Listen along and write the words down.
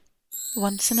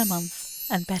once in a month,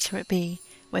 and better it be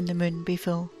when the moon be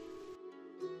full.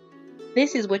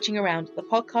 This is Witching Around, the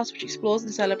podcast which explores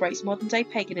and celebrates modern-day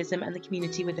paganism and the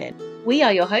community within. We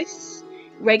are your hosts,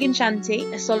 Regan Shanty,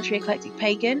 a solitary eclectic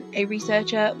pagan, a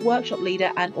researcher, workshop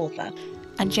leader and author.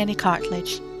 And Jenny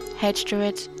Cartledge, hedge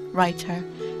druid, writer,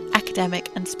 academic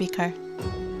and speaker.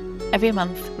 Every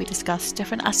month we discuss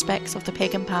different aspects of the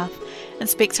pagan path and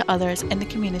speak to others in the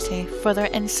community for their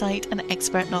insight and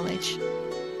expert knowledge.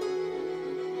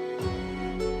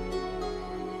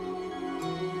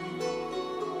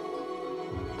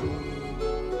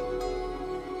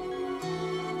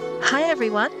 Hi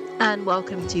everyone, and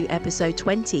welcome to episode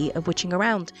 20 of Witching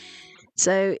Around.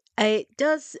 So it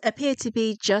does appear to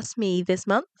be just me this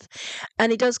month,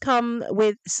 and it does come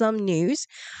with some news.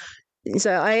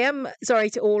 So I am sorry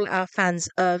to all our fans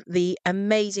of the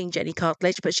amazing Jenny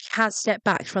Cartledge, but she has stepped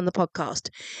back from the podcast.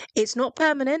 It's not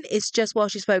permanent, it's just while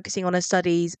she's focusing on her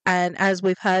studies, and as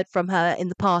we've heard from her in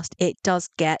the past, it does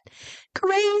get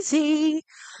crazy.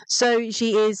 So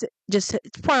she is just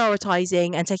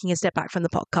prioritizing and taking a step back from the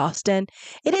podcast, and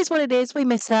it is what it is. We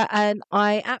miss her, and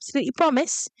I absolutely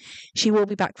promise she will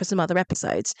be back for some other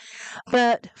episodes.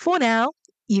 But for now,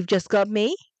 you've just got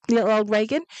me, little old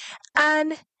Regan,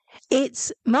 and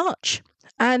it's March,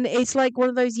 and it's like one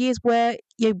of those years where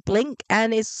you blink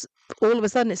and it's all of a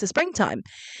sudden it's the springtime.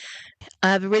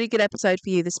 I have a really good episode for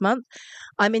you this month.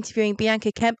 I'm interviewing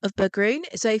Bianca Kemp of Bagroon.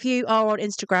 So if you are on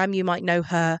Instagram, you might know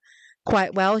her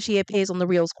quite well. She appears on the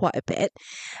reels quite a bit,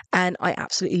 and I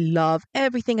absolutely love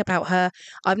everything about her.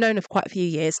 I've known her for quite a few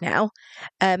years now,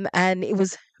 and it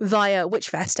was via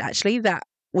Witchfest actually that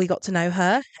we got to know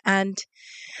her, and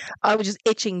I was just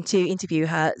itching to interview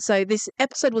her. So this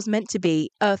episode was meant to be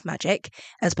Earth Magic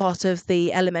as part of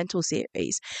the Elemental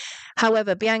series.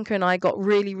 However, Bianca and I got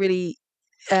really, we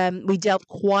delved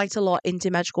quite a lot into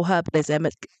magical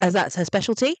herbalism as that's her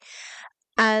specialty.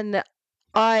 And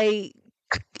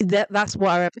that's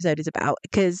what our episode is about,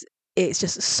 because it's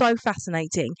just so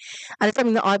fascinating. And it's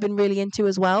something that I've been really into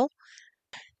as well.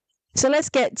 So let's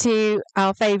get to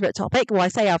our favourite topic. Well, I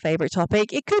say our favourite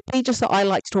topic. It could be just that I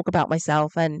like to talk about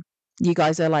myself and you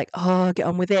guys are like, oh, get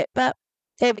on with it. But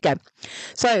there we go.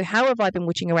 So how have I been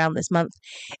witching around this month?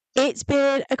 It's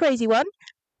been a crazy one,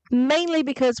 mainly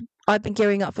because I've been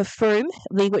gearing up for Froome,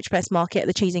 the Witchfest market at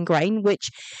the Cheese and Grain, which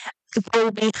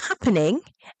will be happening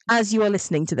as you are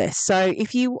listening to this. So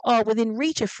if you are within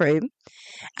reach of Froome,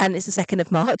 and it's the 2nd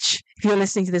of March, if you're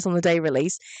listening to this on the day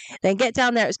release, then get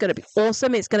down there. It's going to be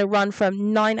awesome. It's going to run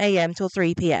from 9 a.m. till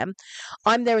 3 p.m.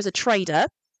 I'm there as a trader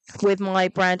with my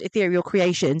brand Ethereal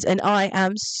Creations, and I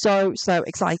am so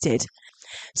excited.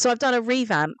 So I've done a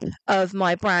revamp of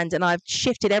my brand, and I've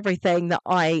shifted everything that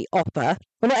I offer.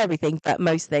 Well, not everything, but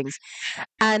most things.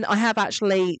 And I have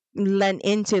actually lent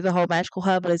into the whole magical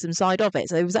herbalism side of it.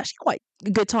 So it was actually quite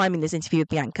good timing, this interview with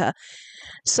Bianca.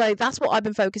 So that's what I've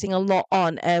been focusing a lot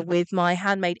on with my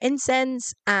handmade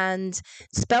incense and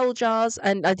spell jars.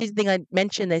 And I did think I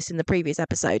mentioned this in the previous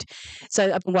episode.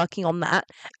 So I've been working on that.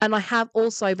 And I have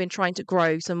also been trying to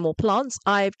grow some more plants.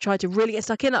 I've tried to really get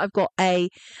stuck in. I've got a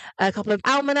couple of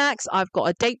almanacs. I've got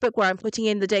a date book where I'm putting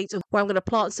in the dates of where I'm going to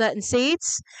plant certain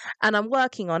seeds. And I'm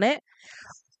working on it.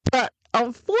 But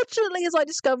unfortunately, as I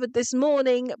discovered this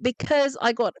morning, because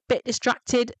I got a bit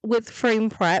distracted with Froome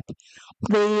prep,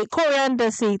 the coriander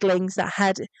seedlings that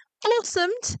had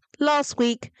blossomed last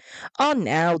week are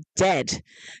now dead.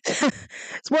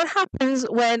 It's what happens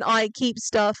when I keep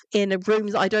stuff in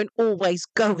rooms I don't always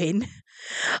go in.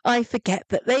 I forget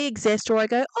that they exist, or I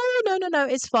go, oh, no,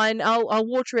 it's fine. I'll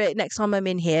water it next time I'm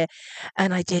in here.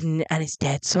 And I didn't, and it's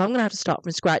dead. So I'm going to have to start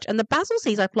from scratch. And the basil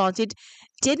seeds I planted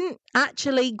didn't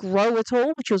actually grow at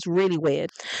all, which was really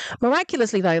weird.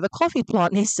 Miraculously, though, the coffee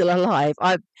plant is still alive.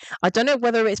 I don't know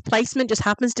whether its placement just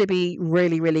happens to be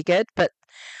really good, but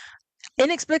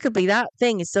inexplicably, that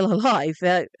thing is still alive.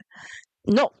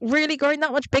 Not really growing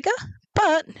that much bigger,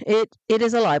 but it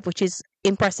is alive, which is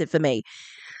impressive for me.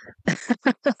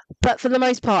 But for the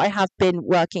most part, I have been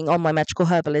working on my magical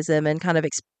herbalism and kind of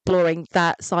exploring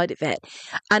that side of it.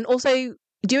 And also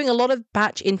doing a lot of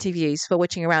batch interviews for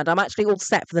Witching Around. I'm actually all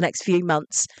set for the next few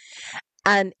months.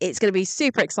 And it's going to be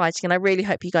super exciting. And I really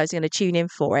hope you guys are going to tune in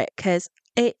for it, because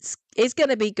it's going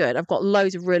to be good. I've got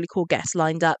loads of really cool guests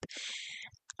lined up.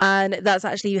 And that's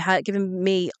actually given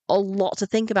me a lot to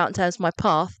think about in terms of my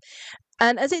path.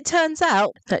 And as it turns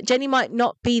out, that Jenny might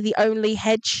not be the only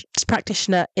hedge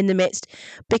practitioner in the midst,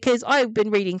 because I've been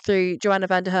reading through Joanna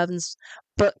van der Herven's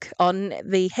book on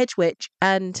the hedge witch,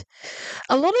 and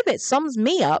a lot of it sums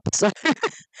me up. So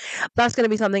that's going to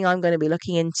be something I'm going to be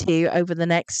looking into over the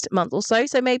next month or so.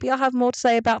 So maybe I'll have more to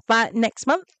say about that next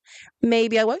month.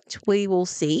 Maybe I won't. We will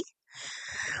see.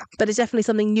 But it's definitely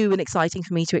something new and exciting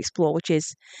for me to explore, which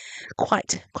is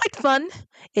quite fun.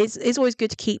 It's always good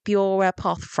to keep your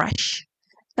path fresh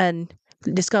and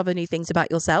discover new things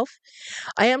about yourself.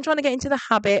 I am trying to get into the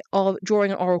habit of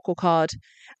drawing an oracle card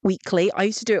weekly. I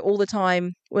used to do it all the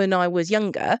time when I was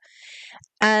younger.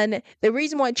 And the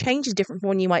reason why it changes different from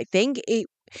what you might think,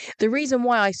 the reason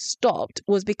why I stopped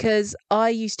was because I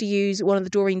used to use one of the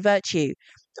Doreen Virtue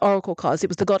oracle cards. It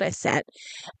was the Goddess set.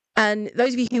 And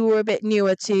those of you who were a bit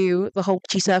newer to the whole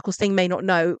Chi Circles thing may not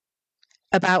know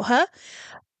about her.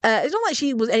 It's not like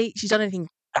she's done anything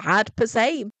bad per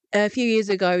se. A few years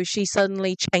ago, she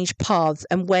suddenly changed paths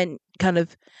and went kind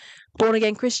of born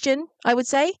again Christian, I would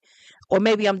say, or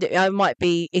maybe I might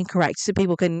be incorrect, so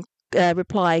people can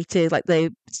reply to like the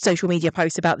social media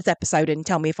posts about this episode and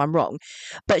tell me if I'm wrong.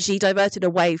 But she diverted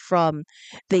away from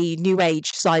the New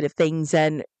Age side of things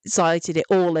and cited it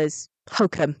all as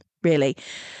hokum, really.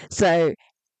 So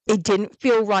it didn't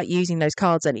feel right using those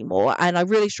cards anymore, and I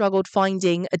really struggled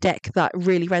finding a deck that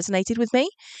really resonated with me.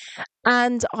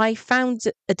 And I found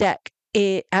a deck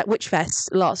at Witchfest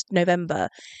last November,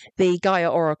 the Gaia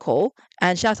Oracle,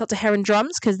 and shout out to Heron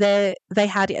Drums because they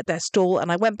had it at their stall,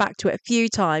 and I went back to it a few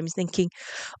times thinking,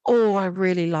 oh, I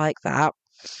really like that.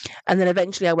 And then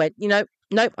eventually I went, nope,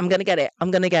 I'm going to get it.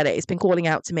 It's been calling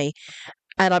out to me.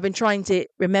 And I've been trying to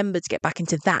remember to get back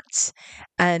into that.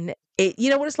 And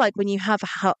you know what it's like when you have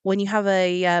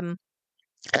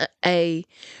a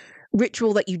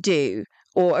ritual that you do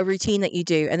or a routine that you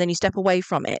do, and then you step away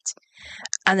from it,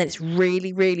 and then it's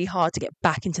really, really hard to get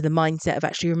back into the mindset of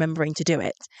actually remembering to do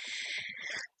it.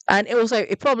 And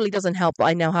it probably doesn't help that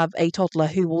I now have a toddler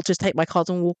who will just take my cards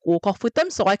and walk off with them,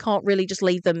 so I can't really just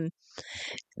leave them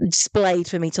displayed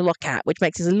for me to look at, which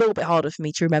makes it a little bit harder for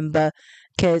me to remember,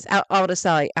 because out of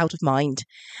sight, out of mind.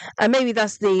 And maybe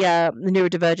that's the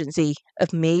neurodivergency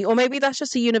of me, or maybe that's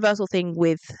just a universal thing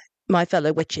with my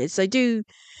fellow witches. So do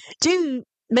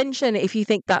mention if you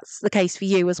think that's the case for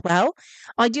you as well.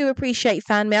 I do appreciate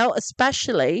fan mail,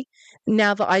 especially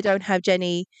now that I don't have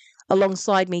Jenny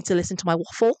alongside me to listen to my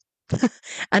waffle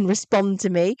and respond to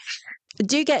me.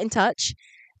 Do get in touch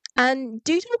and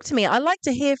do talk to me. I like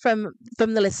to hear from the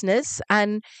listeners,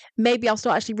 and maybe I'll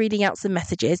start actually reading out some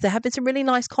messages. There have been some really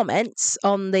nice comments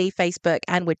on the Facebook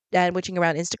and Witching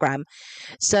Around Instagram.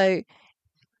 So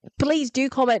please do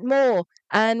comment more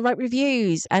and write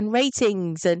reviews and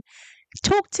ratings and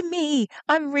talk to me.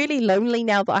 I'm really lonely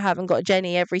now that I haven't got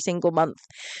Jenny every single month.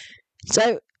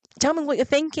 So tell me what you're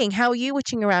thinking. How are you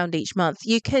witching around each month?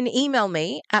 You can email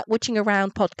me at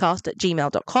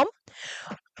witchingaroundpodcast@gmail.com.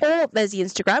 Or there's the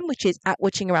Instagram, which is at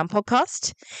Witching Around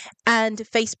Podcast, and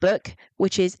Facebook,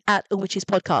 which is at A Witches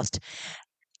Podcast.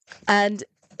 And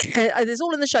there's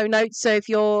all in the show notes. So if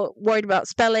you're worried about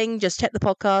spelling, just check the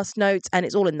podcast notes and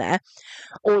it's all in there.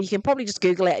 Or you can probably just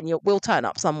Google it and we'll turn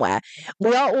up somewhere.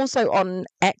 We are also on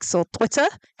X or Twitter.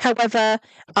 However,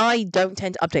 I don't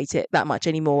tend to update it that much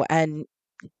anymore, and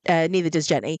neither does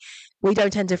Jenny. We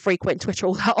don't tend to frequent Twitter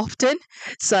all that often.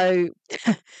 So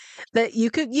that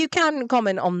you can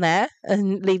comment on there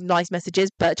and leave nice messages,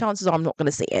 but chances are I'm not going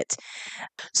to see it.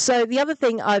 So the other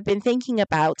thing I've been thinking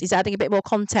about is adding a bit more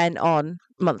content on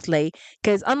monthly,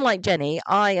 because unlike Jenny,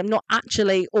 I am not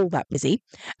actually all that busy,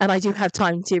 and I do have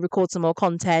time to record some more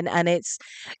content, and it's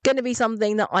going to be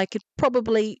something that I could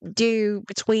probably do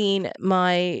between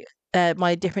my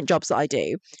different jobs that I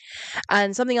do.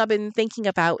 And something I've been thinking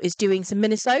about is doing some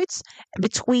minisodes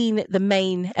between the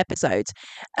main episodes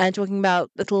and talking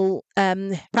about little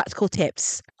practical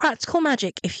tips, practical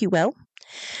magic, if you will.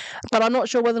 But I'm not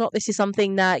sure whether or not this is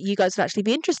something that you guys would actually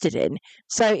be interested in.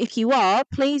 So if you are,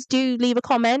 please do leave a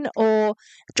comment or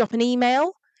drop an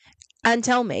email and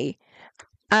tell me.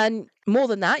 And more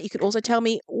than that, you could also tell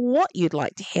me what you'd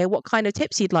like to hear, what kind of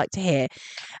tips you'd like to hear.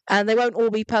 And they won't all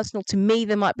be personal to me.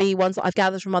 There might be ones that I've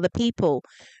gathered from other people,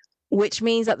 which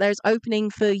means that there's opening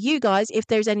for you guys. If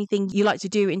there's anything you like to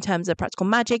do in terms of practical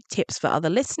magic, tips for other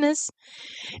listeners,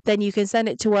 then you can send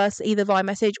it to us either via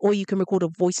message, or you can record a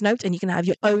voice note and you can have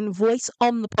your own voice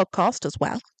on the podcast as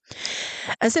well.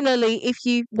 And similarly, if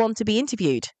you want to be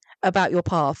interviewed about your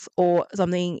path or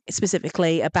something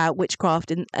specifically about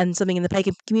witchcraft and something in the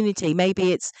pagan community,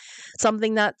 maybe it's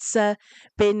something that's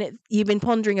you've been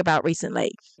pondering about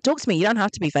recently, talk to me. You don't have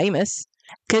to be famous.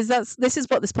 because this is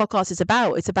what this podcast is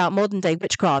about. It's about modern day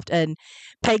witchcraft and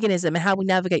paganism and how we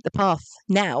navigate the path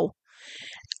now.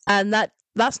 And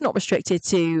that's not restricted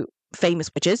to famous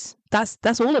witches.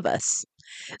 That's all of us.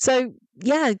 So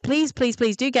yeah, please, please,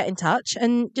 please do get in touch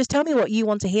and just tell me what you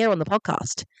want to hear on the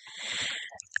podcast.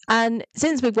 And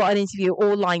since we've got an interview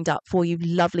all lined up for you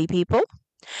lovely people,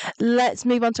 let's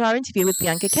move on to our interview with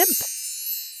Bianca Kemp.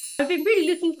 I've been really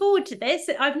looking forward to this.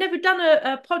 I've never done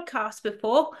a podcast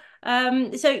before.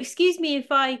 So excuse me if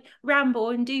I ramble,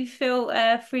 and do feel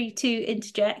free to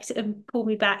interject and pull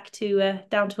me back to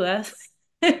down to earth.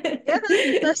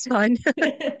 Yeah, that's fine.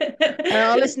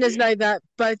 Our listeners know that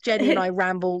both Jenny and I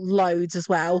ramble loads as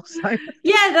well. So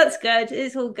yeah, that's good.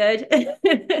 It's all good.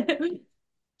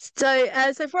 So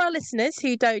for our listeners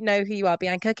who don't know who you are,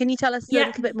 Bianca, can you tell us a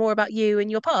little bit more about you and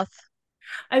your path?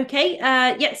 Okay,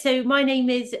 so my name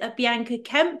is Bianca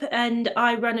Kemp, and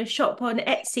I run a shop on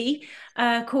Etsy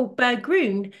called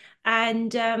Bergroon.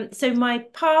 And so my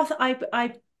path,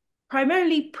 I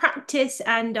primarily practice,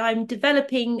 and I'm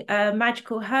developing a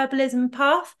magical herbalism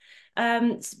path,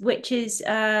 which is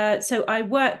so I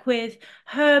work with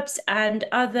herbs and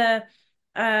other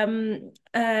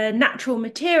natural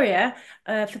materia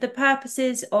for the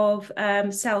purposes of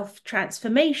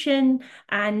self-transformation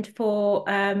and for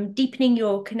deepening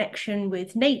your connection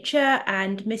with nature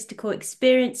and mystical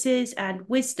experiences and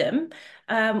wisdom,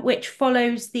 which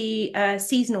follows the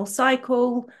seasonal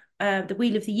cycle, the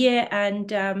wheel of the year,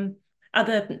 and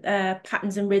other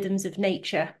patterns and rhythms of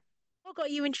nature. What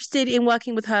got you interested in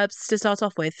working with herbs to start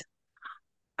off with?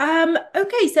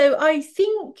 Okay, so I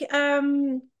think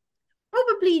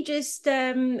probably just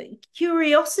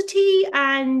curiosity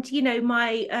and,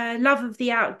 my love of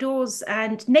the outdoors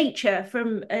and nature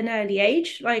from an early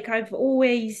age. Like I've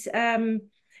always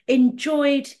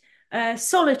enjoyed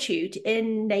solitude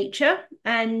in nature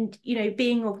and,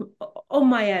 being on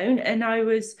my own. And I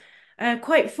was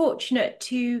quite fortunate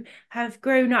to have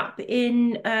grown up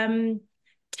in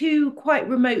two quite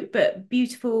remote but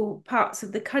beautiful parts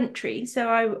of the country.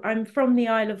 So I'm from the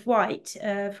Isle of Wight,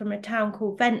 from a town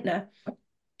called Ventnor,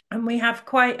 and we have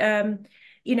quite quite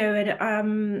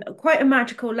a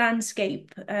magical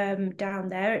landscape down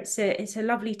there. It's a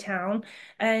lovely town,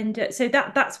 and so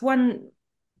that's one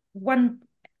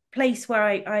place where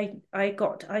I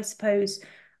got, I suppose,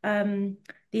 the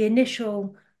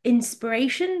initial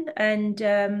inspiration and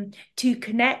to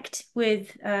connect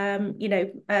with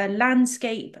a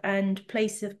landscape and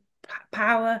place of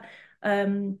power.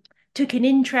 Took an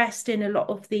interest in a lot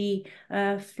of the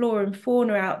flora and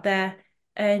fauna out there,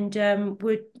 and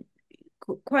would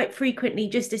quite frequently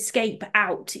just escape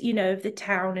out, of the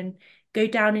town and go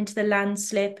down into the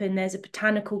landslip, and there's a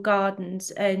botanical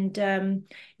gardens, and and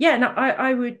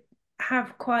I would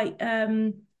have quite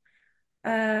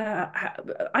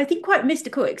I think quite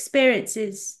mystical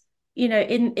experiences,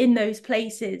 in those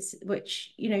places,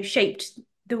 which, shaped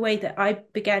the way that I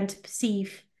began to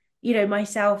perceive,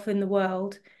 myself and the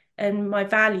world and my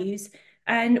values.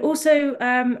 And also,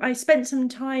 I spent some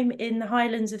time in the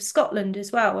Highlands of Scotland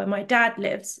as well, where my dad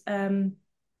lives,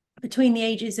 between the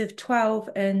ages of 12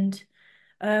 and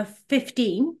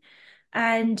 15.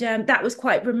 And that was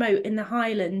quite remote in the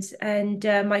Highlands. And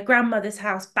my grandmother's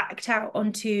house backed out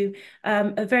onto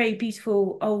a very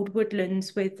beautiful old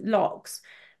woodlands with lochs.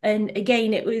 And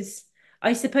again, it was,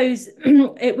 I suppose,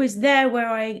 it was there where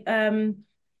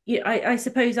I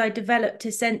suppose I developed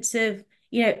a sense of,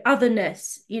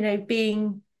 otherness,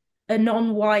 being a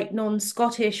non-white,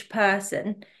 non-Scottish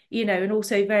person, and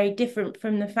also very different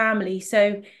from the family.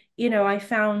 So, I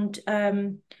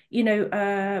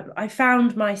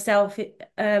found myself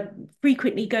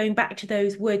frequently going back to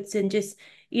those woods, and just,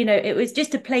 it was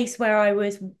just a place where I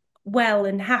was well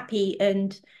and happy.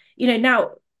 And,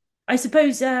 now I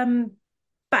suppose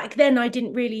back then I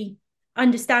didn't really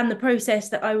understand the process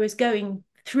that I was going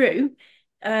through.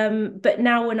 But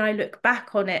now when I look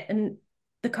back on it and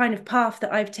the kind of path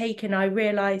that I've taken, I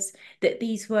realize that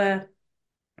these were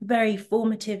very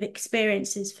formative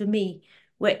experiences for me,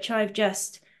 which I've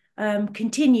just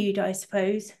continued, I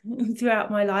suppose,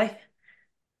 throughout my life.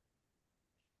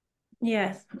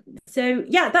 Yes. So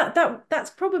yeah, that's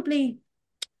probably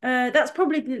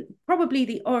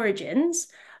the origins.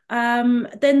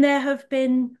 Then there have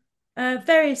been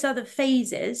various other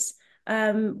phases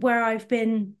where I've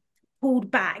been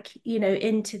pulled back,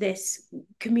 into this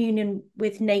communion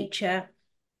with nature.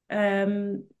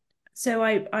 So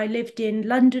I lived in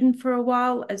London for a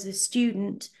while as a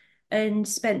student, and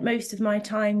spent most of my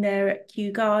time there at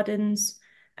Kew Gardens,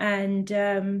 and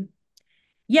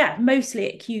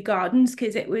mostly at Kew Gardens,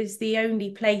 because it was the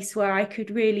only place where I could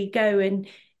really go and,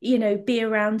 be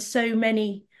around so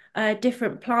many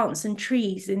different plants and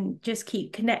trees and just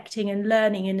keep connecting and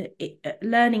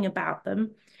learning about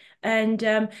them. And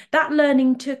that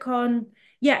learning took on,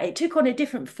 it took on a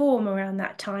different form around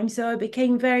that time. So I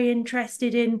became very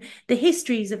interested in the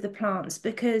histories of the plants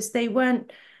because they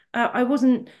weren't, I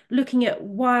wasn't looking at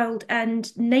wild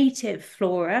and native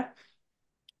flora.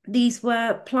 These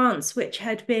were plants which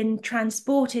had been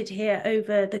transported here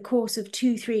over the course of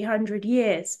 200-300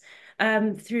 years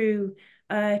through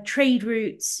trade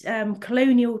routes,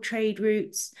 colonial trade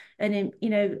routes, and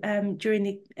during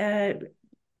the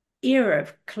era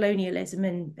of colonialism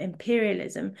and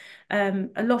imperialism, I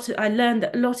learned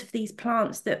that a lot of these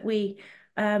plants that we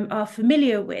are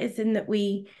familiar with and that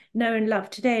we know and love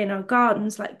today in our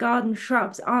gardens, like garden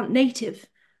shrubs, aren't native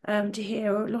to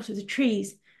here, or a lot of the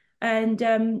trees. And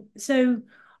so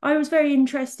I was very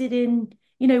interested in,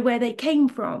 where they came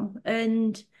from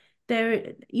and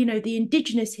their, the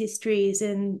indigenous histories,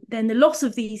 and then the loss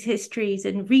of these histories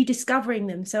and rediscovering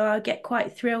them. So I get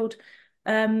quite thrilled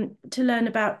to learn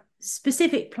about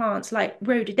specific plants like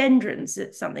rhododendrons.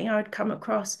 That's something I'd come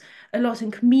across a lot,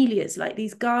 and camellias, like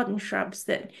these garden shrubs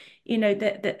that,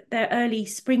 that they're early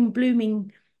spring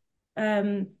blooming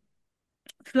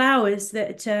flowers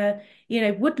that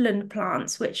woodland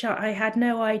plants, which I had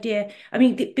no idea. I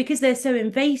mean, because they're so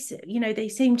invasive, they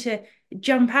seem to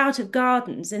jump out of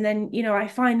gardens, and then I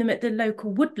find them at the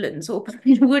local woodlands or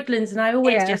woodlands, and I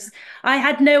always I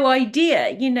had no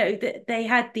idea that they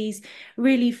had these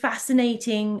really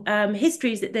fascinating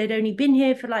histories, that they'd only been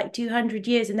here for like 200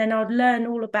 years. And then I'd learn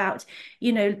all about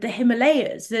the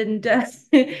Himalayas and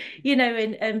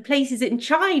and places in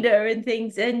China and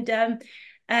things. And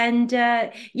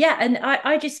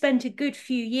I just spent a good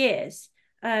few years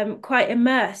quite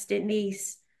immersed in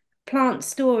these plant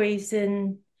stories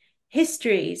and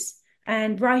histories,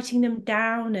 and writing them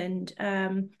down,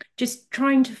 and just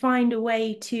trying to find a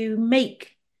way to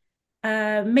make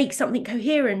something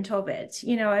coherent of it.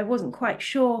 I wasn't quite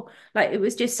sure, like it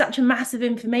was just such a massive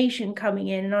information coming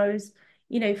in, and I was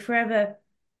forever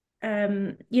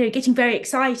getting very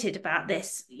excited about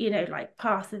this like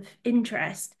path of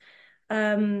interest.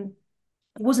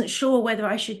 I wasn't sure whether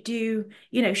I should do,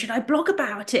 should I blog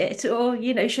about it, or,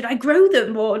 should I grow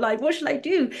them, or like, what should I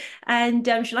do? And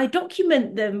should I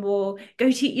document them, or go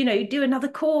to, do another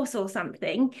course or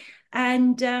something?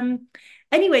 And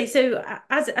anyway, so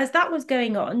as that was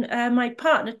going on, my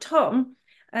partner, Tom,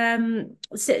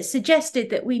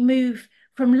 suggested that we move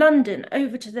from London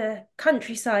over to the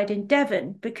countryside in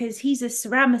Devon, because he's a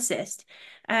ceramicist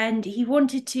and he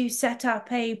wanted to set up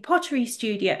a pottery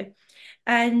studio.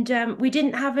 And we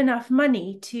didn't have enough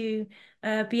money to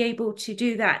be able to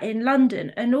do that in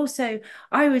London. And also,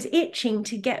 I was itching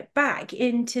to get back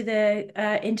into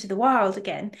the wild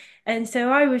again. And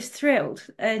so I was thrilled.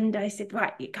 And I said,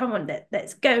 right, come on,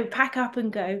 let's go, pack up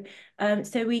and go.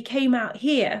 So we came out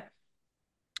here.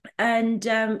 And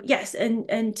yes,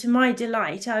 and to my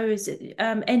delight, I was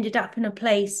ended up in a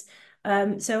place.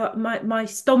 So my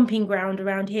stomping ground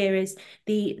around here is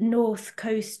the north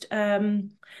coast of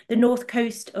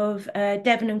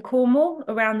Devon and Cornwall,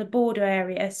 around the border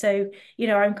area. So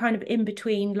I'm kind of in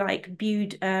between like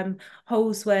Bude,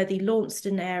 Holsworthy,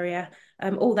 Launceston area,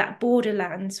 all that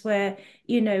borderlands where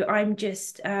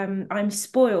I'm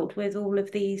spoiled with all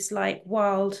of these like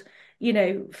wild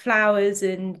flowers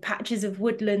and patches of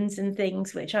woodlands and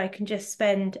things, which I can just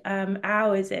spend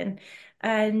hours in.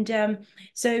 And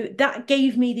so that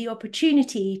gave me the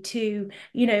opportunity to,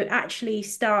 actually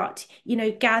start,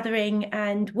 gathering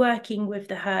and working with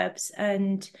the herbs,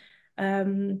 and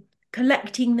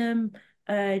collecting them,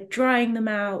 drying them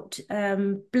out,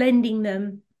 blending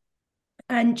them,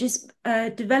 and just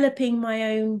developing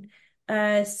my own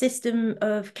system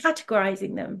of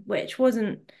categorizing them, which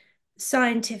wasn't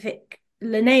scientific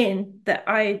Linnaean that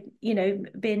I,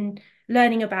 been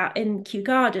learning about in Kew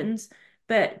Gardens.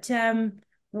 But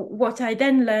what I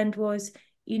then learned was,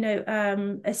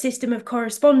 a system of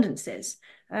correspondences,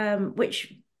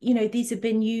 which, these have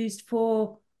been used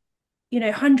for,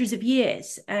 hundreds of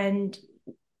years. And,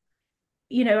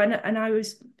 and I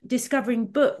was discovering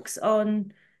books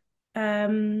on,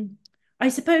 I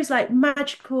suppose like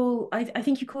magical, I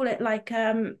think you call it like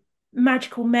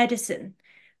magical medicine,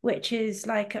 which is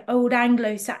like an old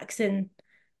Anglo-Saxon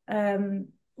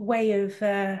way of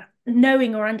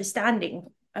knowing or understanding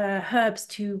herbs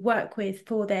to work with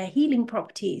for their healing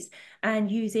properties,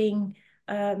 and using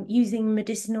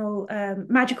medicinal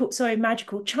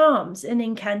magical charms and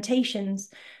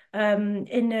incantations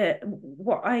in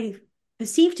what I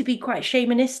perceived to be quite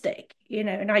shamanistic,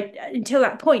 and I, until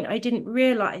that point, I didn't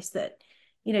realize that,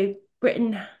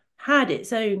 Britain had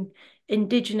its own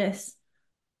indigenous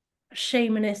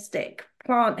shamanistic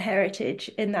plant heritage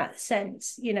in that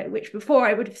sense, which before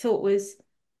I would have thought was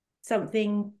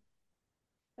something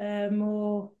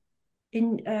more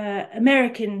in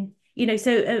American,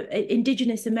 so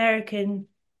indigenous American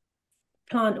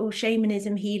plant or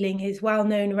shamanism healing is well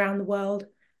known around the world,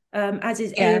 as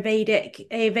is Yeah. Ayurvedic,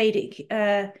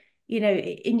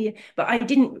 India. But I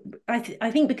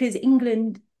think because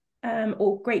England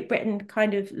or Great Britain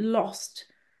kind of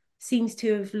seems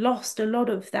to have lost a lot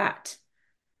of that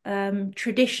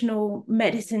traditional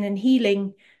medicine and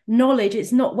healing knowledge.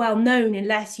 It's not well known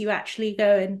unless you actually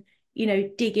go and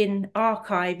dig in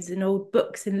archives and old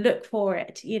books and look for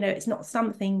it. It's not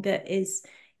something that is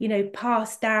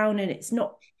passed down, and it's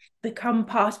not become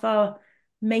part of our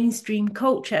mainstream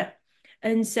culture.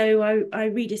 And so I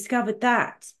rediscovered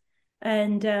that,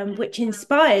 and which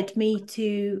inspired me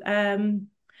to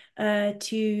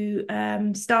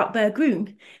start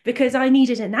Berggruen, because I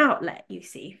needed an outlet, you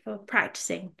see, for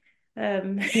practicing,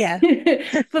 um, Yeah.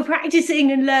 for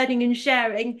practicing and learning and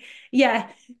sharing. Yeah.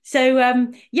 So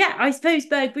yeah, I suppose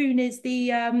Berggruen is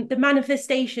the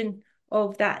manifestation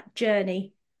of that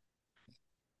journey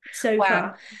so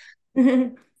Wow.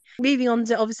 far. Moving on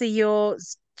to, obviously, your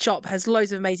shop has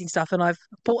loads of amazing stuff, and I've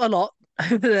bought a lot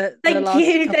over the Thank last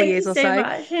you. couple of Thank you years or so so.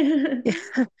 much.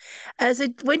 Yeah. So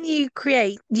when you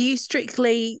create, do you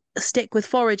strictly stick with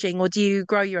foraging, or do you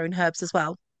grow your own herbs as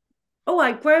well? Oh,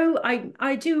 I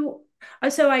do.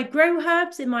 So I grow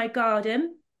herbs in my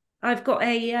garden. I've got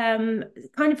a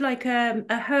kind of like a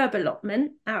herb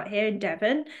allotment out here in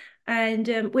Devon, and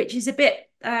which is a bit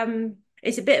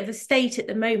it's a bit of a state at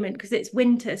the moment because it's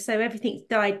winter, so everything's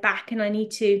died back, and I need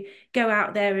to go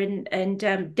out there and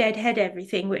deadhead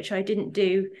everything, which I didn't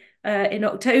do in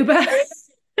October.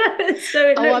 So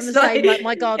it Oh, I'm looks the like same. Like,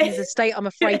 my garden's a state I'm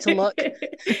afraid to look.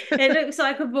 it looks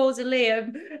like a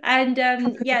mausoleum, and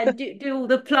yeah, do all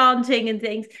the planting and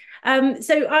things.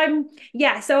 So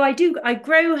so I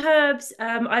grow herbs.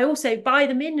 I also buy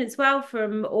them in as well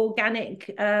from organic.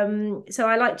 So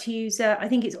I like to use I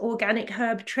think it's Organic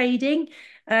Herb Trading.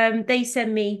 They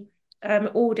send me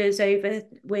orders over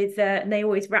with and they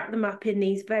always wrap them up in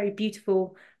these very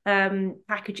beautiful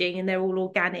packaging, and they're all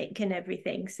organic and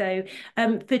everything. So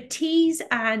for teas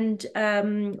and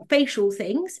facial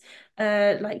things,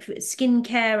 like for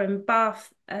skincare and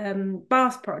bath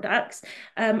products,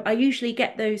 I usually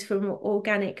get those from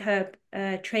Organic Herb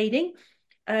Trading.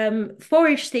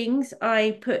 Forage things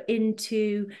I put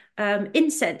into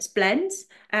incense blends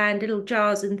and little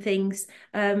jars and things,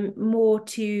 more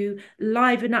to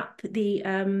liven up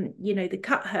the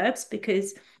cut herbs,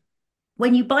 because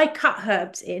when you buy cut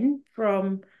herbs in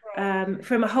from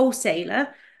a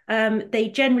wholesaler,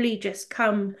 they generally just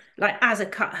come like as a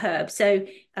cut herb. So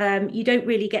you don't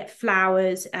really get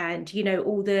flowers and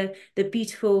all the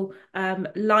beautiful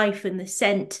life and the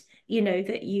scent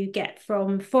that you get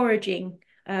from foraging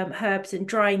herbs and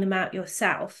drying them out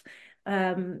yourself.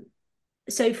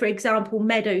 So for example,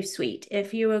 meadowsweet,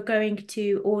 if you are going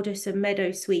to order some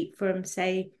meadowsweet from,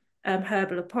 say,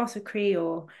 Herbal Apothecary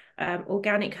or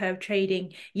Organic Herb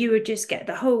Trading, you would just get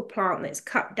the whole plant that's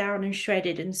cut down and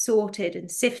shredded and sorted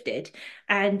and sifted,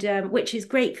 and which is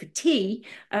great for tea.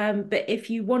 But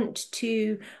if you want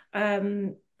to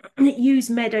use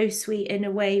meadowsweet in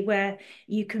a way where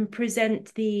you can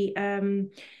present the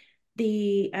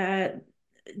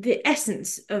the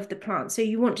essence of the plant. So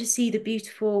you want to see the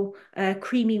beautiful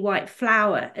creamy white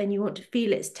flower, and you want to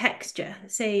feel its texture,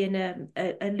 say in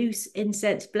a loose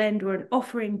incense blend or an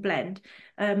offering blend.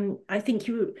 I think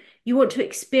you want to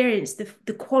experience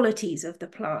the qualities of the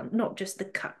plant, not just the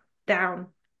cut down,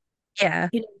 Yeah.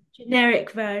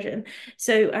 generic version.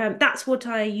 So that's what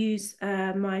I use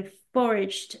my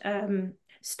foraged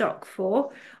stock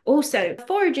for. Also,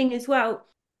 foraging as well.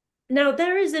 Now,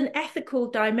 there is an ethical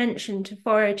dimension to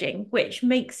foraging, which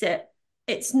makes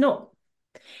it's not,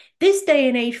 this day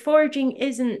and age, foraging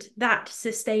isn't that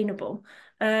sustainable.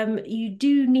 You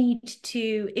do need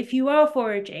to, if you are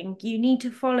foraging, you need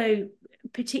to follow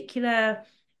particular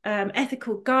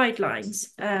ethical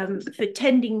guidelines for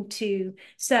tending to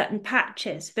certain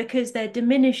patches, because they're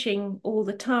diminishing all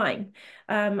the time,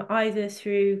 either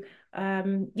through,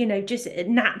 just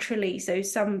naturally. So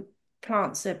some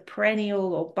plants are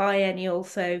perennial or biennial,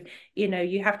 so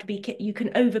you have to be, you can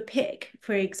overpick,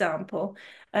 for example.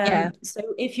 Yeah. So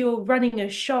if you're running a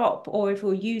shop or if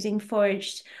you're using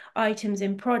foraged items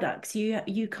in products,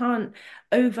 you can't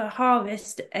over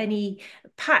harvest any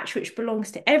patch which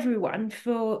belongs to everyone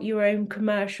for your own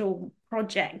commercial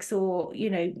projects or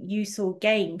use or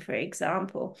gain, for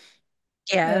example.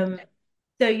 Yeah. um,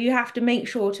 so you have to make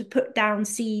sure to put down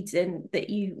seeds and that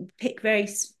you pick very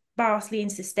sparsely and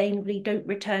sustainably don't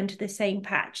return to the same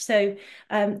patch. So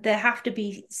there have to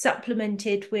be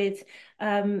supplemented with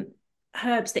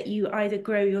herbs that you either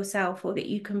grow yourself or that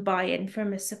you can buy in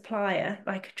from a supplier,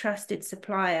 like a trusted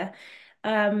supplier.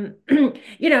 And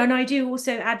I do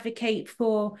also advocate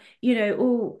for,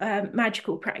 all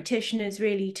magical practitioners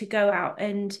really to go out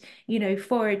and,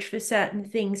 forage for certain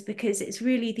things, because it's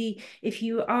really if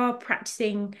you are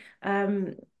practicing,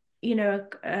 a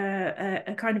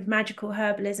kind of magical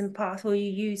herbalism path, or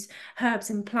you use herbs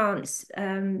and plants,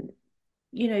 in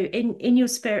your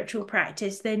spiritual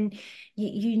practice, then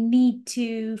you need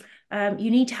to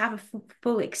have a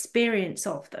full experience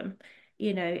of them,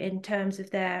 in terms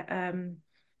of their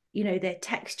their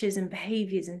textures and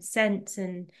behaviors and scents,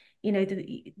 and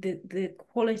the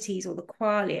qualities, or the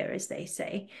qualia, as they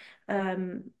say,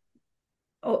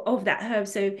 of that herb.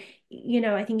 So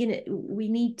I think we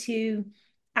need to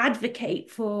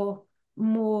advocate for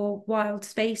more wild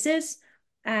spaces,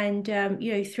 and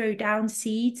throw down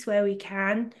seeds where we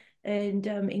can, and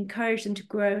encourage them to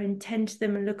grow and tend to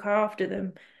them and look after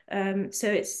them.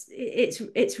 So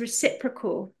it's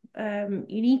reciprocal. You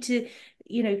need to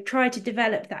try to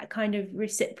develop that kind of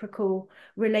reciprocal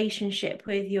relationship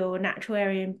with your natural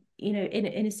area, and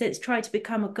in a sense try to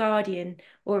become a guardian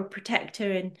or a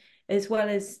protector, and as well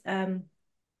as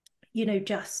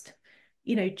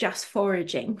just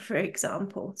foraging, for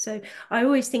example. So I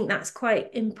always think that's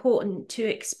quite important to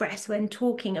express when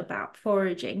talking about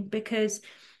foraging, because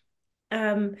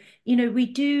we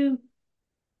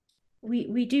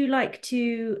do like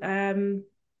to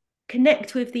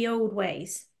connect with the old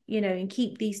ways, and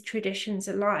keep these traditions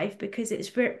alive, because it's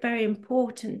very, very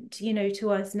important,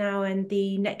 to us now and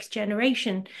the next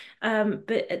generation.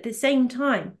 But at the same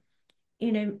time,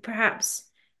 perhaps,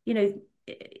 in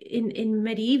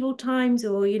medieval times,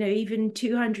 or, even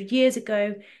 200 years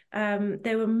ago,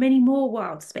 there were many more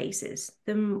wild spaces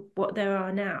than what there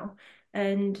are now.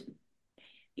 And,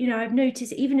 I've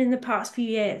noticed even in the past few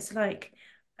years, like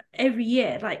every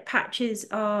year, like patches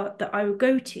that I will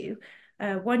go to,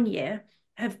 one year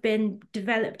have been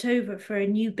developed over for a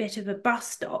new bit of a bus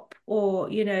stop, or a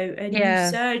new Yeah.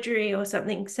 surgery or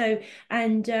something. So,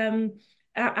 and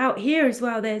out here as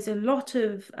well, there's a lot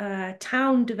of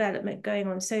town development going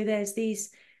on. So there's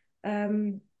these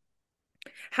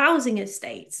housing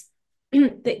estates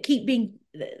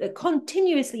that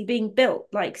continuously being built,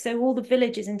 like, so all the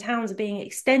villages and towns are being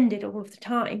extended all of the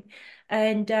time.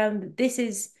 And they're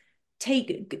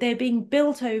being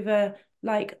built over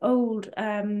like old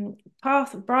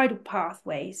bridle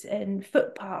pathways and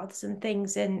footpaths and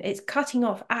things, and it's cutting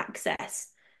off access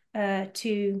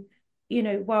to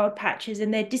wild patches,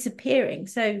 and they're disappearing.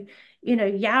 So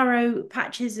yarrow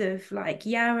patches of like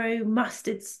yarrow,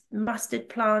 mustard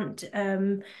plant,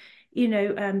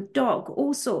 dog,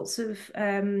 all sorts of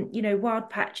wild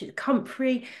patches,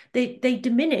 comfrey, they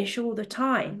diminish all the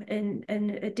time, and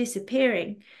are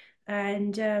disappearing.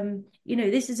 And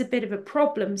this is a bit of a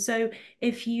problem. So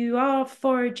if you are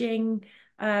foraging,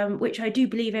 which I do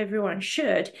believe everyone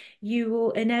should, you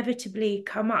will inevitably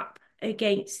come up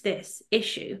against this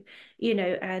issue,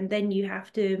 and then you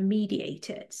have to mediate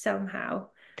it somehow.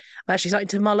 I'm actually starting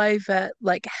to mull over,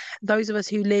 like, those of us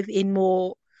who live in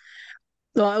more,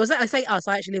 well, I say us,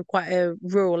 I actually live quite a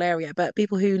rural area, but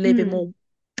people who live in more Mm.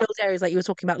 built areas, like you were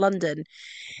talking about London,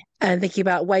 and thinking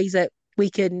about ways that we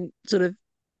can sort of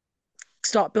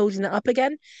start building that up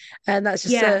again. And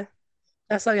Yeah.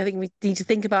 that's something I think we need to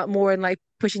think about more, and like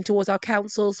pushing towards our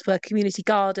councils for community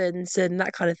gardens and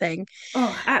that kind of thing.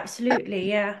 Oh, Uh, absolutely.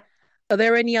 Yeah. Are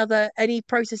there any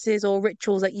processes or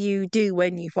rituals that you do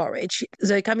when you forage?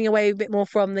 So coming away a bit more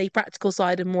from the practical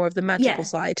side and more of the magical Yeah.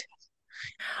 side.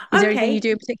 Is there anything you Okay.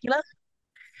 do in particular?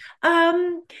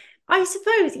 Um, I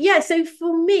suppose, yeah. So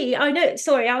for me, I know,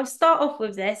 sorry, I'll start off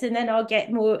with this, and then I'll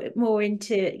get more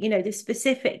into, the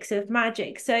specifics of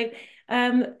magic. So,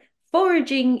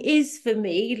 foraging is for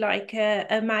me like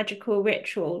a magical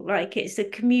ritual, like it's a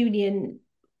communion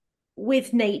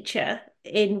with nature,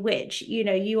 in which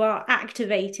you are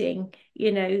activating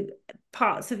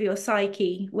parts of your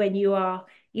psyche when you are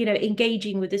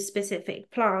engaging with a specific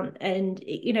plant, and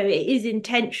it is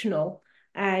intentional.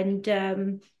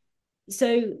 And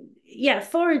so yeah,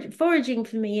 foraging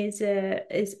for me is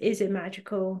a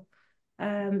magical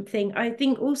thing. I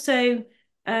think also,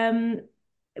 um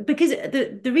because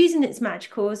the reason it's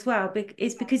magical as well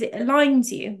is because it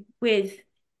aligns you with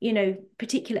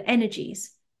particular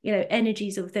energies,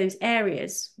 energies of those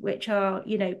areas, which are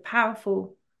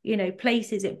powerful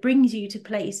places. It brings you to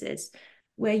places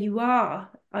where you are,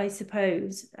 I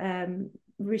suppose,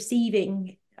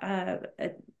 receiving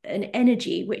an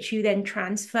energy which you then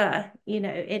transfer, in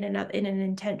an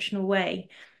intentional way.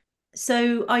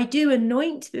 So I do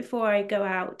anoint before I go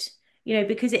out,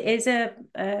 because it is a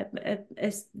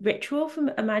ritual, from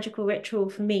a magical ritual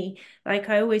for me. Like,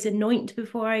 I always anoint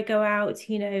before I go out,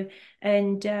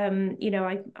 and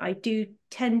I do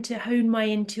tend to hone my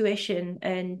intuition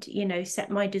and, set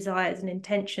my desires and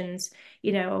intentions,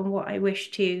 on what I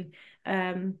wish to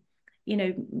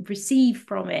receive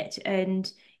from it,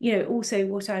 and, also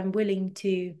what I'm willing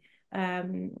to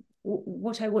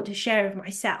what I want to share of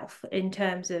myself, in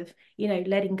terms of,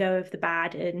 letting go of the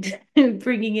bad and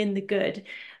bringing in the good.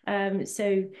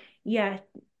 So yeah,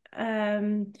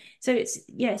 so it's,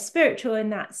 spiritual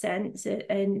in that sense,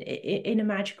 and in a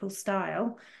magical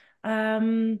style.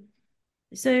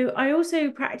 So I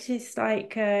also practice,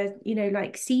 like,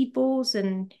 like seed balls,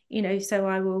 and, so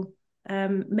I will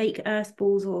make earth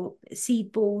balls or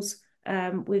seed balls,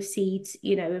 with seeds,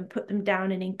 and put them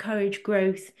down and encourage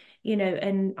growth,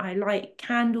 and I light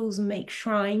candles and make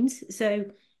shrines. So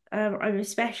I'm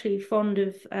especially fond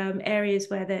of areas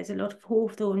where there's a lot of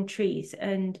hawthorn trees,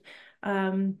 and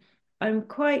I'm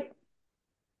quite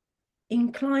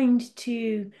inclined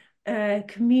to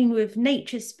commune with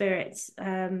nature spirits,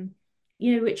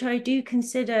 which I do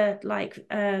consider like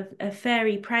a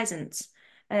fairy presence.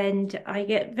 And I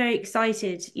get very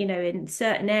excited, in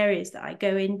certain areas that I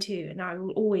go into, and I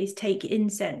will always take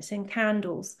incense and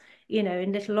candles,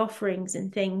 and little offerings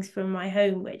and things from my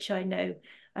home, which I know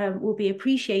will be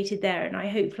appreciated there, and I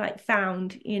hope, like,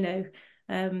 found, in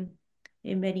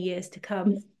many years to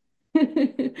come.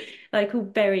 Like, all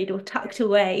buried or tucked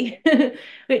away,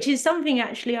 which is something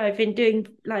actually I've been doing,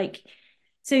 like,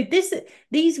 so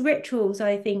these rituals,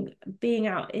 I think, being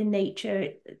out in nature,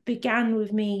 began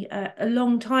with me a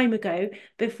long time ago,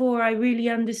 before I really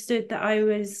understood that I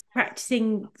was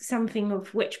practicing something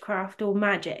of witchcraft or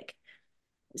magic.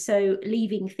 So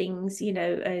leaving things,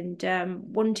 and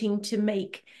wanting to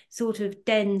make sort of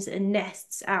dens and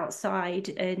nests outside,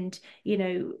 and,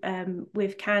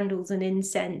 with candles and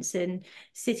incense, and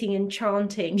sitting and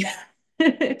chanting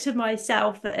to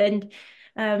myself,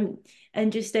 um,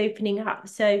 and just opening up.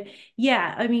 So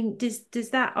yeah, I mean, does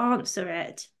that answer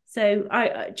it? So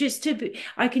I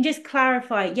can just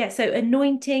clarify. Yeah, so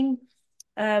anointing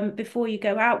before you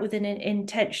go out with an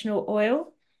intentional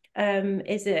oil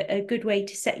is a good way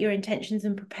to set your intentions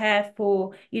and prepare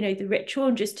for, the ritual,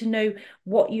 and just to know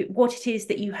what it is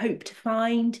that you hope to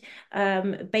find,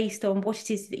 based on what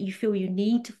it is that you feel you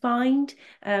need to find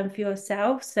for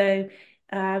yourself. So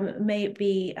may it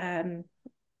be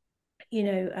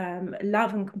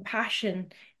love and compassion.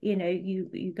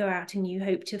 You go out and you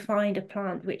hope to find a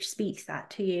plant which speaks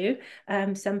that to you,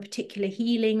 some particular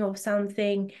healing or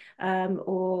something,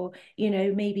 or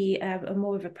maybe a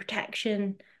more of a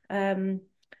protection,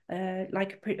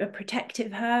 like a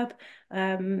protective herb,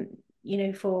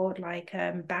 for, like,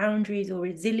 boundaries or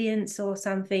resilience or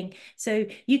something. So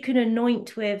you can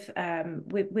anoint with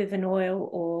an oil,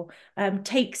 or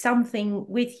take something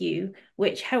with you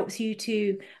which helps you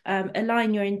to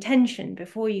align your intention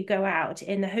before you go out,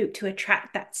 in the hope to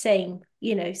attract that same,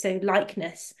 so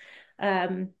likeness.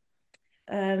 So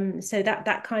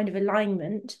that kind of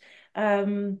alignment.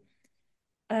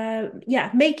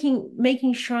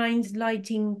 Making shrines,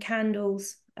 lighting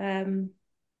candles,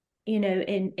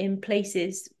 in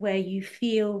places where you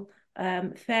feel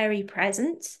fairy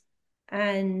presence,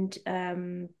 and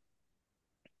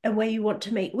where you want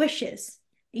to make wishes,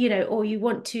 or you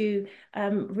want to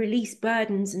release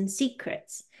burdens and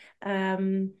secrets.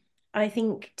 I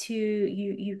think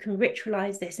you can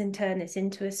ritualize this and turn this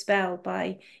into a spell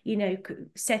by,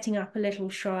 setting up a little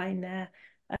shrine there,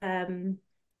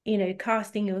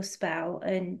 casting your spell,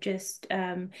 and just,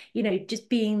 just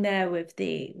being there with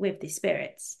the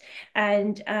spirits.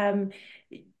 And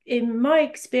in my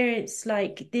experience,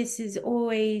 like, this is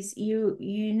always, you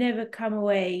never come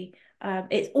away,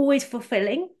 it's always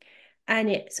fulfilling, and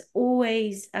it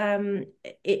always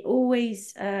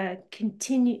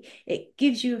continue, it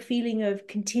gives you a feeling of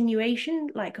continuation,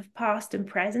 like of past and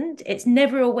present. It's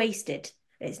never wasted.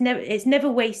 It's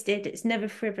never wasted. It's never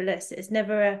frivolous. It's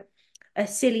never a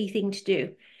silly thing to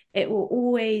do. It will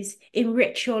always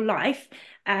enrich your life,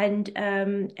 and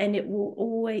it will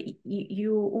always,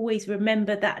 you'll always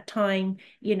remember that time,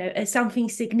 as something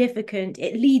significant.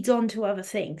 It leads on to other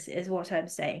things, is what I'm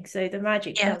saying. So the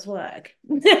magic does work.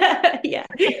 Yeah,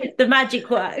 the magic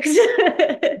works.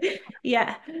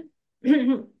 Yeah.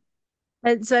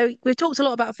 And so we've talked a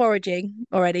lot about foraging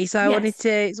already. So I wanted Yes.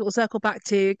 to sort of circle back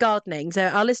to gardening. So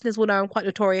our listeners will know I'm quite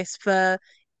notorious for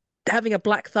having a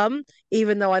black thumb,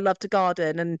 even though I love to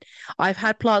garden. And I've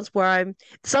had plants where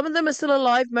some of them are still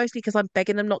alive, mostly because I'm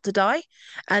begging them not to die,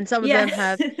 and some of Yeah.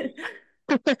 them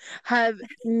have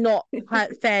not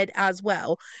fared as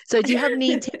well. So, do you have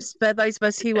any tips for those of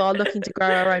us who are looking to grow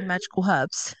our own magical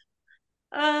herbs?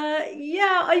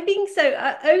 Yeah, I think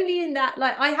so. Only in that,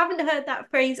 like, I haven't heard that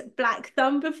phrase black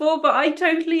thumb before, but I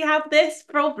totally have this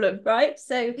problem, right?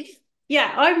 So,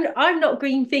 yeah, I'm not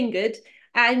green fingered,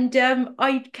 and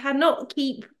I cannot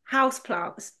keep house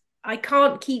plants. I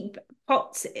can't keep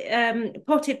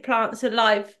potted plants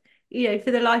alive,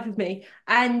 for the life of me.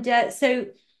 And so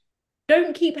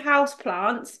don't keep house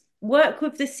plants. Work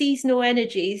with the seasonal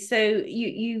energies, so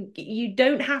you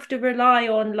don't have to rely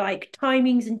on like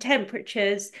timings and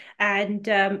temperatures, and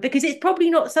because it's probably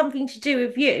not something to do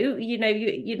with you,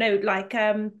 like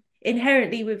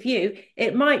inherently with you.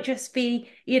 It might just be,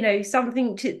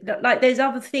 something to like there's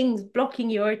other things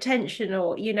blocking your attention,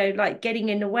 or like getting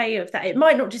in the way of that. It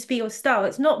might not just be your style.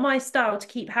 It's not my style to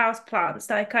keep house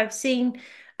plants. Like I've seen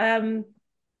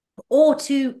or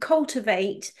to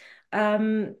cultivate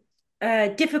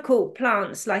difficult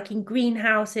plants like in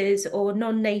greenhouses or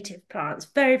non-native plants.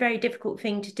 Very, very difficult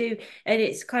thing to do. And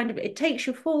it's kind of, it takes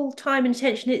your full time and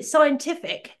attention. It's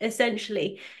scientific,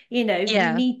 essentially.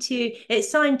 Yeah,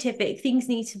 It's scientific. Things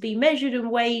need to be measured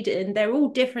and weighed, and they're all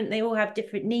different. They all have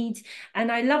different needs.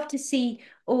 And I love to see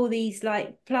all these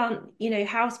like plant,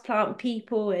 house plant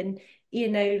people, and,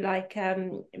 like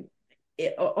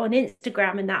on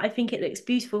Instagram and that. I think it looks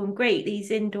beautiful and great,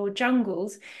 these indoor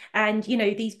jungles, and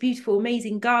these beautiful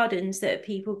amazing gardens that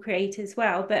people create as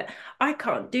well, but I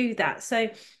can't do that. So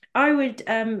I would,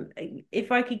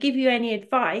 if I could give you any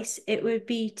advice, it would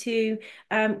be to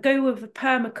go with a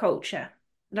permaculture,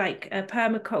 like a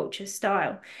permaculture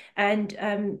style,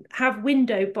 and have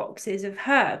window boxes of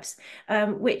herbs,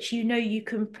 which you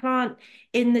can plant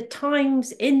in the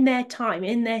times, in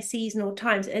their seasonal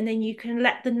times, and then you can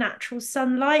let the natural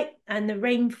sunlight and the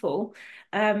rainfall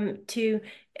to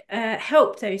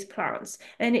help those plants,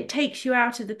 and it takes you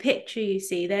out of the picture. You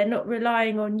see, they're not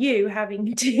relying on you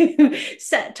having to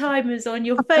set timers on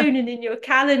your phone and in your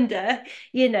calendar,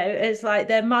 as like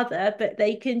their mother, but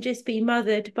they can just be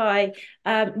mothered by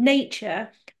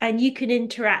nature, and you can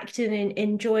interact and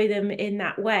enjoy them in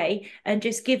that way, and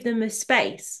just give them a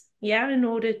space, yeah, in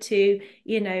order to,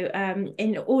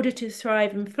 in order to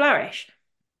thrive and flourish.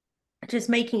 Just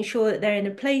making sure that they're in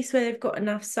a place where they've got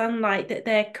enough sunlight, that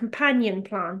they're companion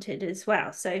planted as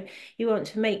well. So you want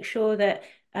to make sure that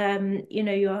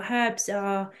your herbs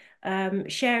are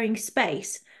sharing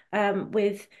space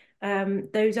with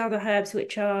those other herbs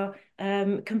which are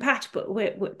compatible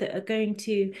that are going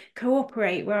to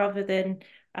cooperate rather than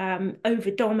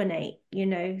over dominate, so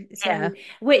yeah,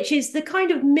 which is the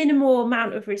kind of minimal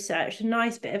amount of research, a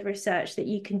nice bit of research that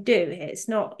you can do. It's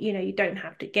not, you don't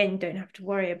have to, again, you don't have to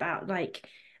worry about like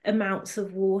amounts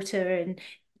of water and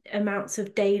amounts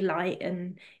of daylight,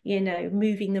 and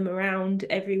moving them around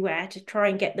everywhere to try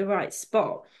and get the right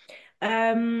spot.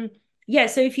 Yeah,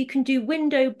 so if you can do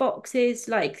window boxes,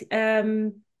 like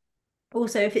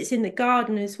also if it's in the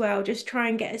garden as well, just try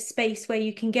and get a space where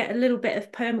you can get a little bit of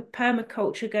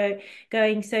permaculture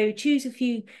going. So choose a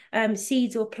few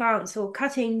seeds or plants or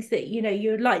cuttings that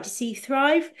you'd like to see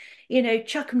thrive,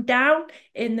 chuck them down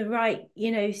in the right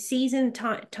season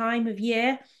time of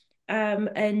year,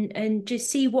 and just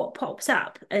see what pops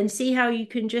up, and see how you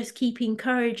can just keep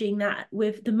encouraging that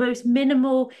with the most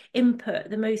minimal input,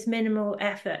 the most minimal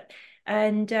effort.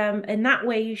 And that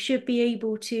way you should be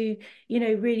able to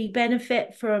really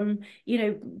benefit from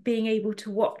being able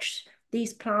to watch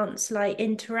these plants like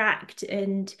interact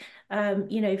and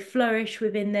flourish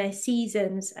within their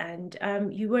seasons, and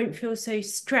you won't feel so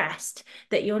stressed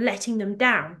that you're letting them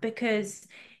down, because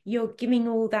you're giving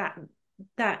all that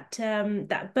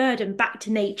burden back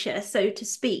to nature, so to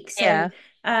speak. So yeah.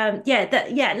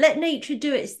 let nature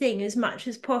do its thing as much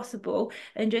as possible,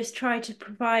 and just try to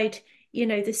provide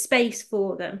the space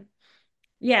for them.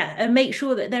 Yeah, and make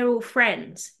sure that they're all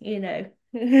friends, that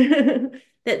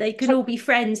they can all be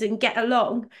friends and get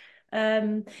along.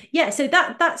 Yeah, so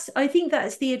that's I think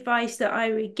that's the advice that I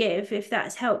would give, if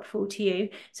that's helpful to you.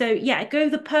 So yeah, go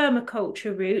the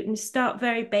permaculture route and start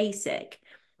very basic.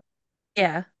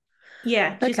 Yeah.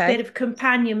 Yeah, just a Okay. bit of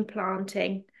companion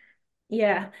planting.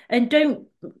 Yeah, and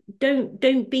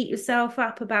don't beat yourself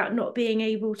up about not being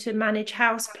able to manage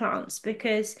house plants,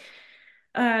 because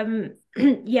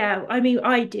yeah, I mean,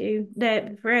 I do.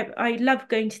 I love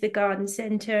going to the garden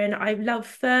centre, and I love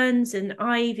ferns and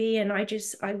ivy, and I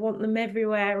want them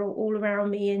everywhere, all around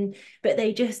me, and but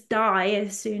they just die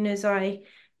as soon as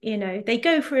they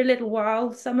go for a little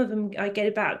while. Some of them I get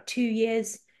about 2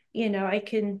 years I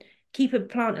can keep a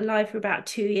plant alive for about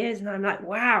 2 years, and I'm like,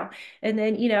 wow. And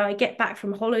then, I get back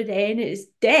from holiday and it's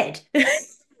dead.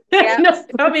 Yeah. Not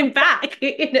coming back,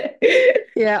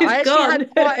 Yeah, I it's actually had gone.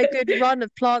 quite a good run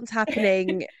of plants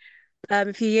happening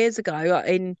a few years ago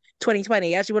in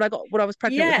 2020. Actually, when I was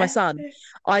pregnant with my Yeah. son,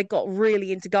 I got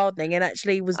really into gardening and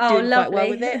actually was Oh, doing quite well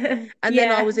with lovely. it. And then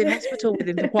I Yeah. was in hospital with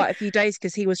him for quite a few days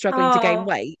because he was struggling to gain Oh,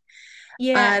 weight.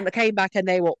 yeah. And I came back and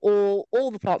they were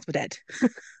all the plants were dead.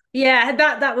 Yeah,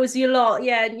 that was your lot.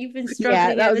 Yeah, and you've been Yeah,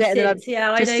 struggling that was ever it. And then I've since.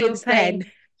 Yeah, I know just your since then,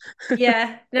 pain.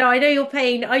 Yeah, no, I know your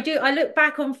pain. I do. I look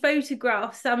back on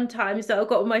photographs sometimes that I've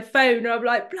got on my phone, and I'm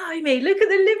like, blimey, look at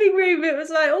the living room. It was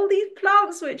like all these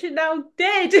plants which are now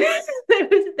dead.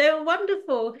 They were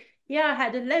wonderful. Yeah, I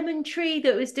had a lemon tree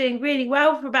that was doing really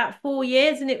well for about 4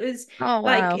 years, and it was oh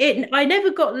like wow. it. I never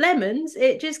got lemons.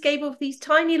 It just gave off these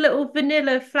tiny little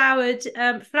vanilla flowered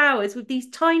flowers with these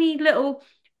tiny little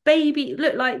baby,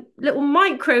 look like little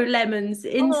micro lemons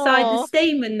inside the Oh,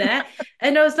 stamen there.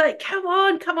 And I was like, come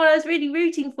on, come on. I was really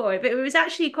rooting for it. But it was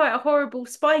actually quite a horrible,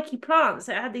 spiky plant.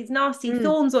 So it had these nasty mm.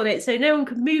 thorns on it. So no one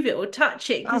could move it or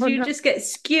touch it because Oh you'd no. just get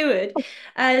skewered.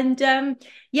 And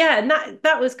yeah, and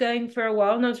that was going for a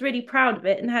while. And I was really proud of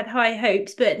it and had high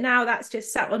hopes. But now that's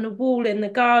just sat on a wall in the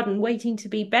garden waiting to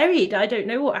be buried. I don't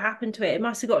know what happened to it. It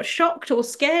must have got shocked or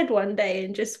scared one day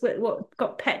and just what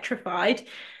got petrified.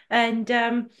 And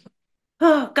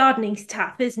oh, gardening's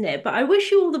tough, isn't it? But I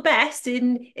wish you all the best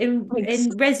in in Thanks.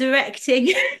 in resurrecting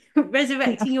Yeah.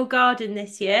 resurrecting your garden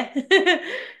this year.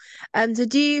 So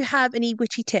do you have any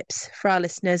witchy tips for our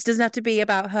listeners? Doesn't have to be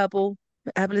about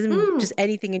herbalism, just Hmm.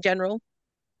 anything in general.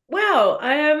 Well,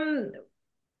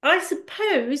 I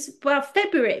suppose, well,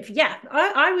 February, yeah,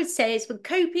 I would say it's for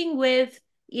coping with,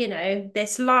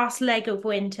 this last leg of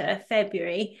winter,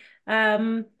 February.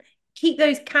 Um, Keep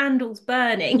those candles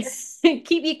burning.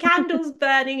 Keep your candles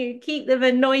burning and keep them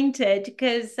anointed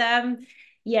because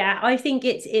yeah, I think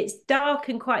it's dark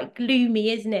and quite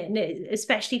gloomy, isn't it? And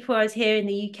especially for us here in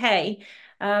the UK.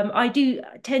 I do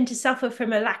tend to suffer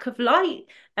from a lack of light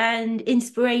and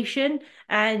inspiration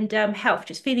and health,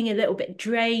 just feeling a little bit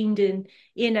drained and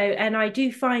I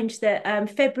do find that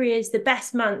February is the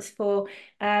best month for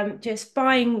just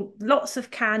buying lots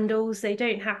of candles. They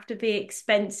don't have to be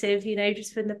expensive,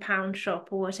 just from the pound shop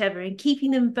or whatever, and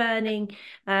keeping them burning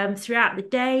throughout the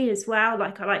day as well.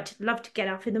 Like I love to get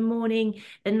up in the morning,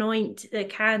 anoint the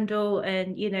candle,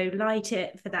 and light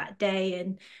it for that day,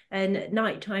 and at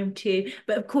nighttime too.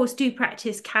 But of course, do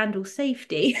practice candle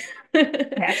safety.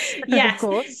 Yes, of Yes,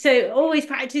 course. so always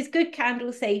practice good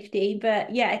candle safety.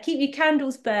 But yeah, keep your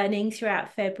candles burning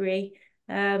throughout February.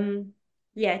 Um,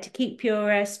 yeah, to keep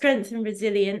your strength and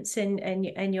resilience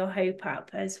and your hope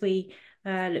up as we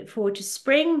look forward to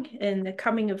spring and the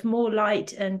coming of more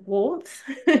light and warmth.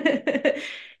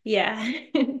 Yeah.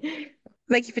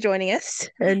 Thank you for joining us.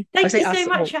 And I Thank say you so us,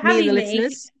 much well, for me and the having me.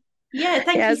 listeners. Yeah,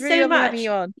 thank Yeah, it you was really so lovely having you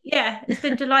much. on. Yeah, it's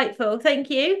been delightful. Thank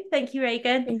you. Thank you,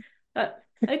 Reagan. Uh,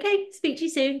 okay, speak to you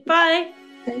soon. Bye.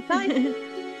 Okay, bye.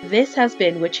 This has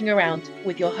been Witching Around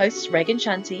with your hosts Regan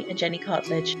Shanty and Jenny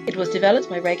Cartledge. It was developed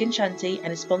by Regan Shanty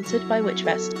and is sponsored by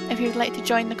Witchfest. If you would like to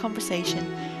join the conversation,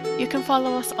 you can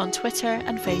follow us on Twitter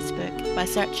and Facebook by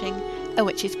searching A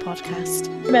Witch's Podcast.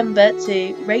 Remember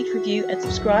to rate, review and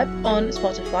subscribe on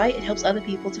Spotify. It helps other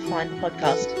people to find the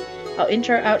podcast. Our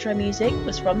intro-outro music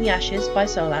was From the Ashes by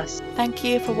Solas. Thank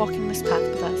you for walking this path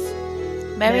with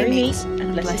us. Merry meet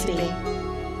and blessed be.